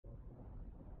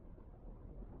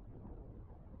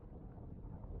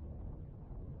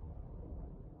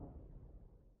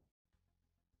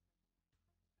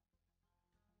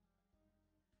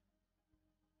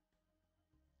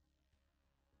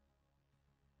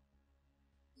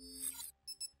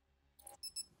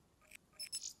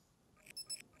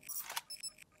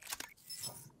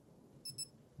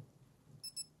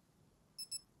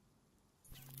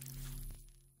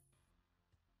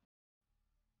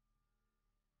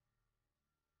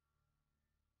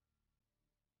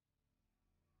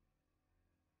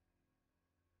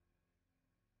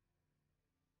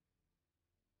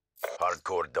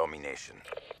Hardcore domination.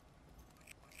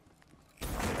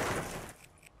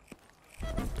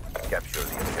 Capture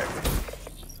the objective.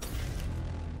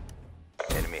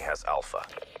 Enemy has Alpha.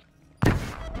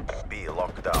 B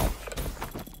locked down.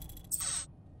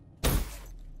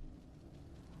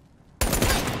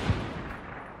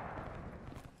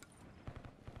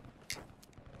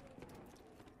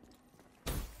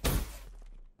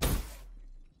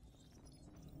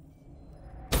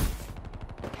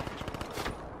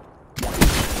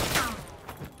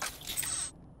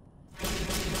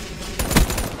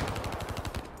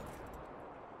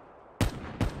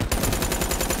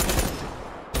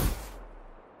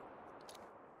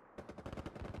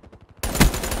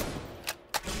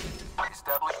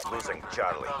 Losing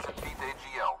Charlie.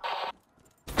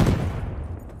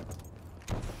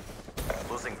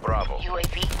 Losing Bravo.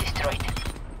 UAV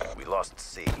destroyed. We lost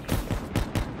C.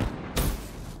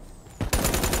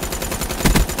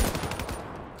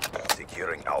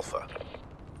 Securing Alpha.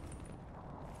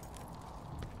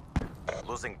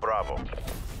 Losing Bravo.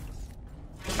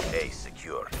 A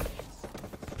secure.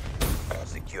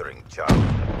 Securing Charlie.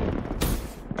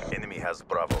 Enemy has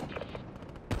Bravo.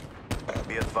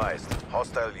 Be advised,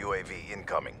 hostile UAV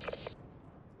incoming.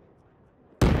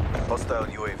 Hostile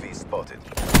UAV spotted.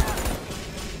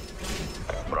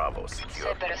 Bravo secure.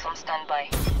 Cerberus on standby.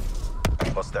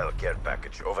 Hostile care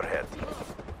package overhead.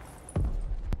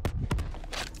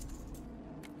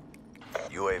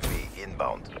 UAV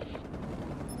inbound.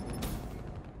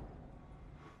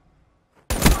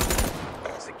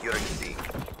 Securing C.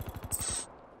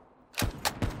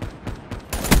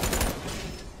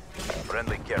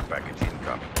 Friendly care package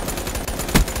incoming.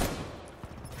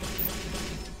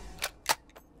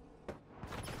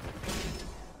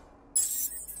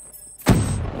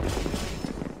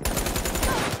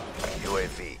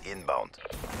 UAV inbound.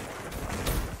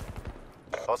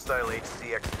 Hostile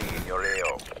HCXD in your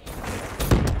AO.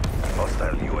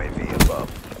 Hostile UAV above.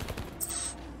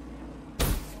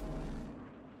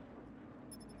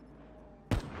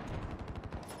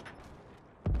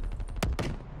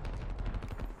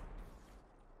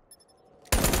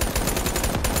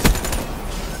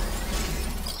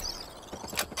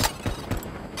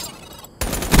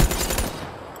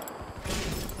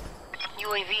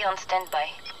 UAV on standby.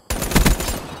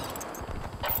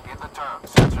 In the turn,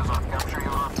 sensors on capture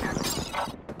your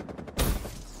object.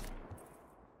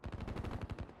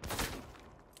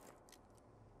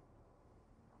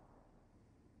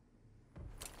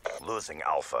 Losing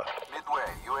Alpha. Midway,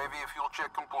 UAV fuel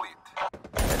check complete.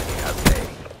 Enemy has A.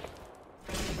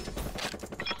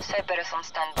 Cerberus on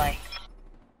standby.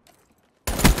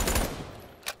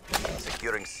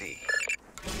 Securing C.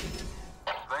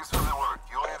 Thanks for the work.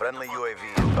 UAV Friendly deployed.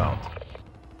 UAV inbound.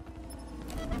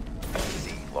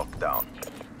 C locked down.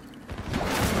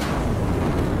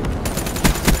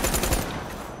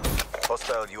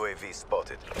 Hostile UAV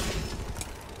spotted.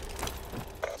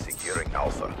 Securing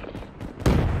Alpha.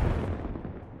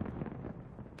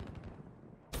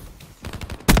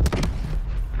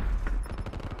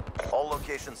 All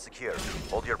locations secured.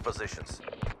 Hold your positions.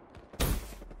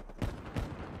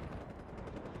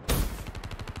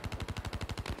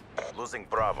 Losing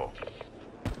Bravo.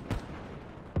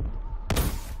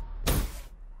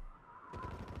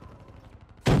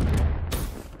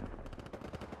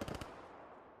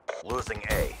 Losing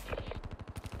A.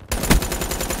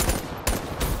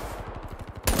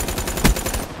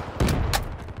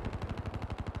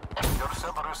 Your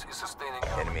Cerberus is sustaining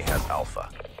Enemy has Alpha.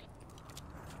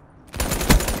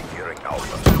 Securing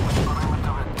Alpha. perimeter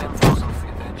at 10,000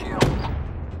 feet AGL.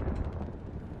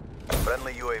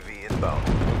 Friendly UAV inbound.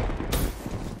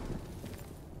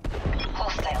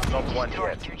 Hostile. Not one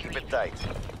destroyed yet. your Keep UAV. it tight.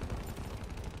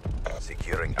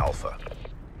 Securing Alpha.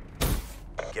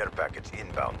 Care package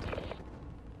inbound.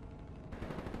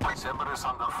 Cerberus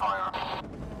under fire.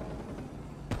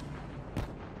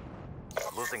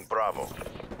 Losing Bravo.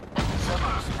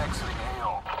 Cerberus exiting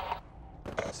AO.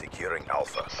 Securing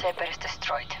Alpha. Cerberus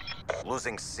destroyed.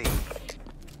 Losing C.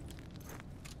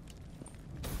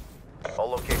 All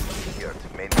locations secured.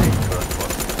 Maintain current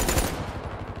position.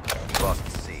 Lost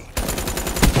C.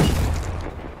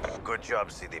 Good job,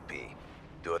 CDP.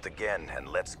 Do it again and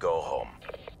let's go home.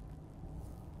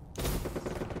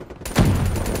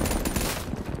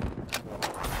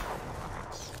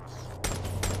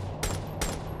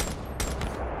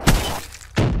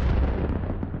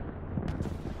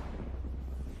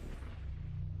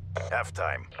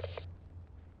 Halftime.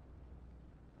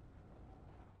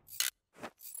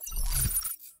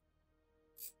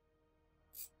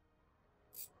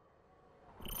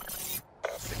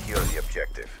 Secure the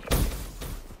objective.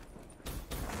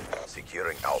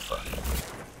 Securing Alpha.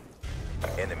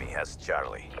 Enemy has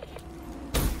Charlie.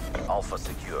 Alpha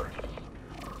secure.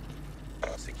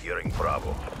 Securing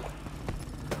Bravo.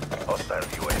 Hostile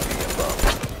UAV above.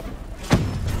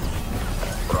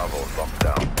 Bravo locked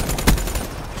down.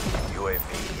 UAV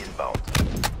inbound.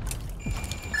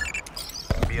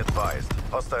 Be advised,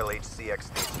 hostile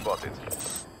HCXD spotted.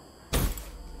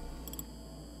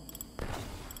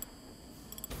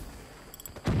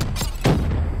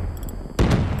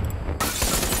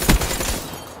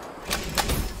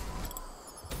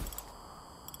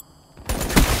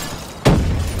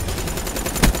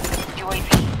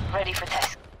 UAV ready for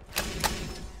task.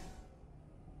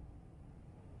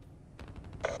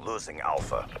 Losing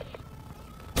Alpha.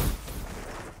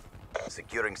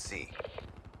 Securing C.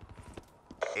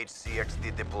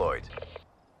 HCXD deployed.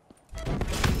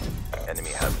 Enemy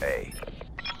has A.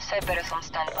 Cerberus on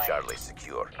standby. Charlie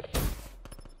secure.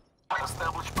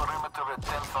 Establish perimeter at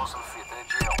 10,000 feet.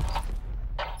 AGL.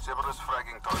 Cerberus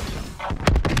fragging target.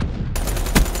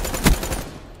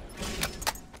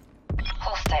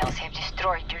 Hostiles have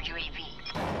destroyed your UAV.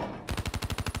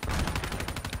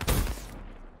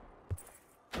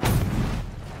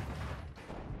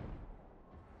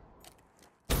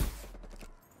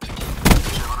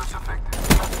 Cerberus affected.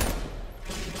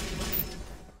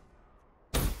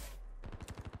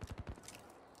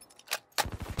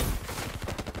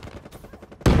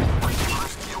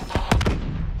 Cerberus killed.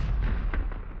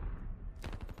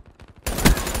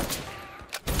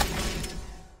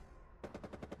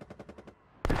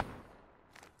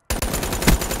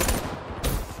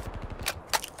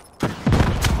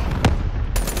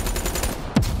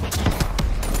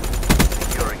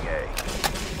 Securing A.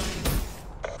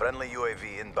 Friendly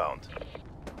UAV inbound.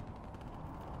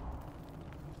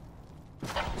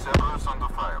 Cerberus under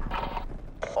fire.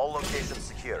 All locations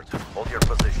secured. Hold your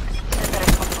positions.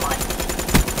 Cerberus offline.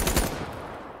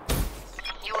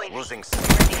 UAV Losing C.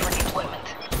 ready for deployment.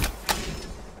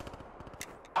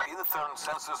 Interturn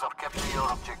sensors are kept near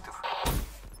your objective.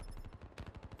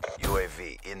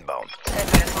 UAV inbound.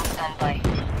 Cerberus on standby.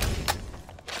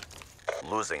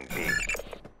 Losing B.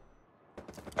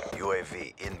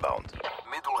 UAV inbound.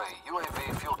 Midway,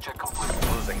 UAV fuel check complete.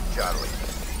 Losing Charlie.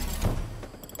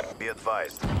 Be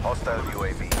advised, hostile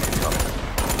UAV incoming.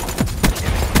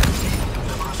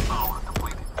 Cerberus power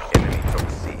depleted. Enemy took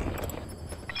C.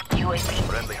 UAV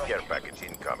Friendly destroyed. care package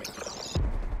incoming.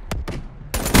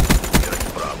 Securing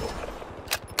Bravo.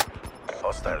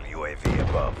 Hostile UAV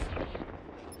above.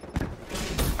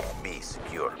 B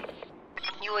secure.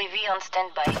 UAV on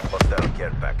standby. Hostile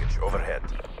care package overhead.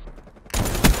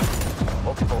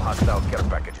 Multiple hostile care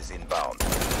packages inbound.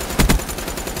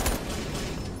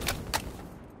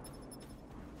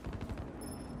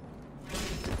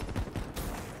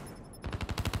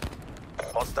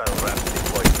 Hostile RAP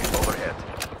deployed overhead.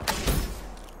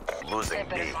 Losing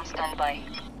B. Cerberus on standby.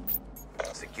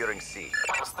 Securing C.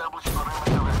 Establish perimeter at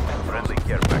 10,000 Friendly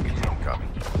care package incoming.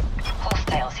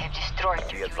 Hostiles have destroyed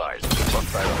Be your advised,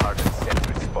 hostile hardened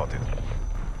sentry spotted.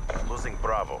 Losing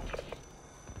Bravo.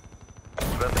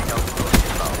 Friendly outpost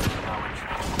inbound. UAV.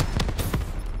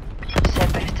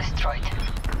 Cerberus destroyed.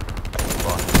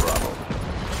 Lost Bravo.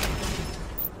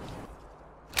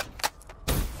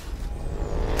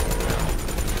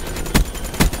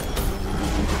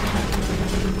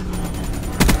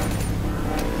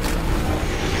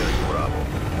 Securing Bravo.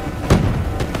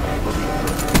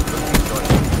 Looking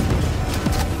north.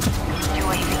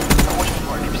 UAV awaiting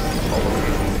orders. All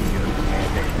locations secured.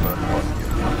 Maintain firm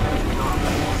posture.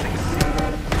 Losing C.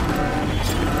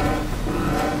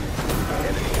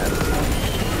 Enemy has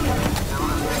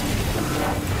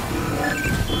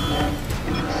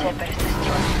Cerberus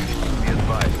destroyed. Be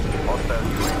advised, hostile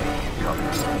UAV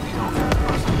incoming.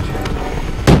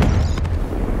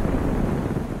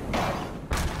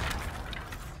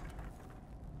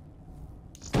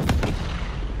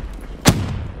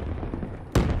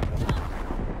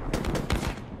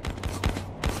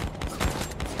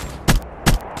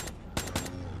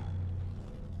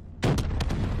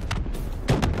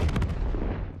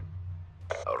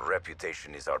 Our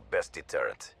reputation is our best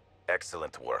deterrent.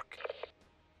 Excellent work.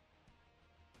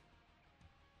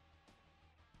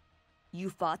 You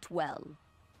fought well.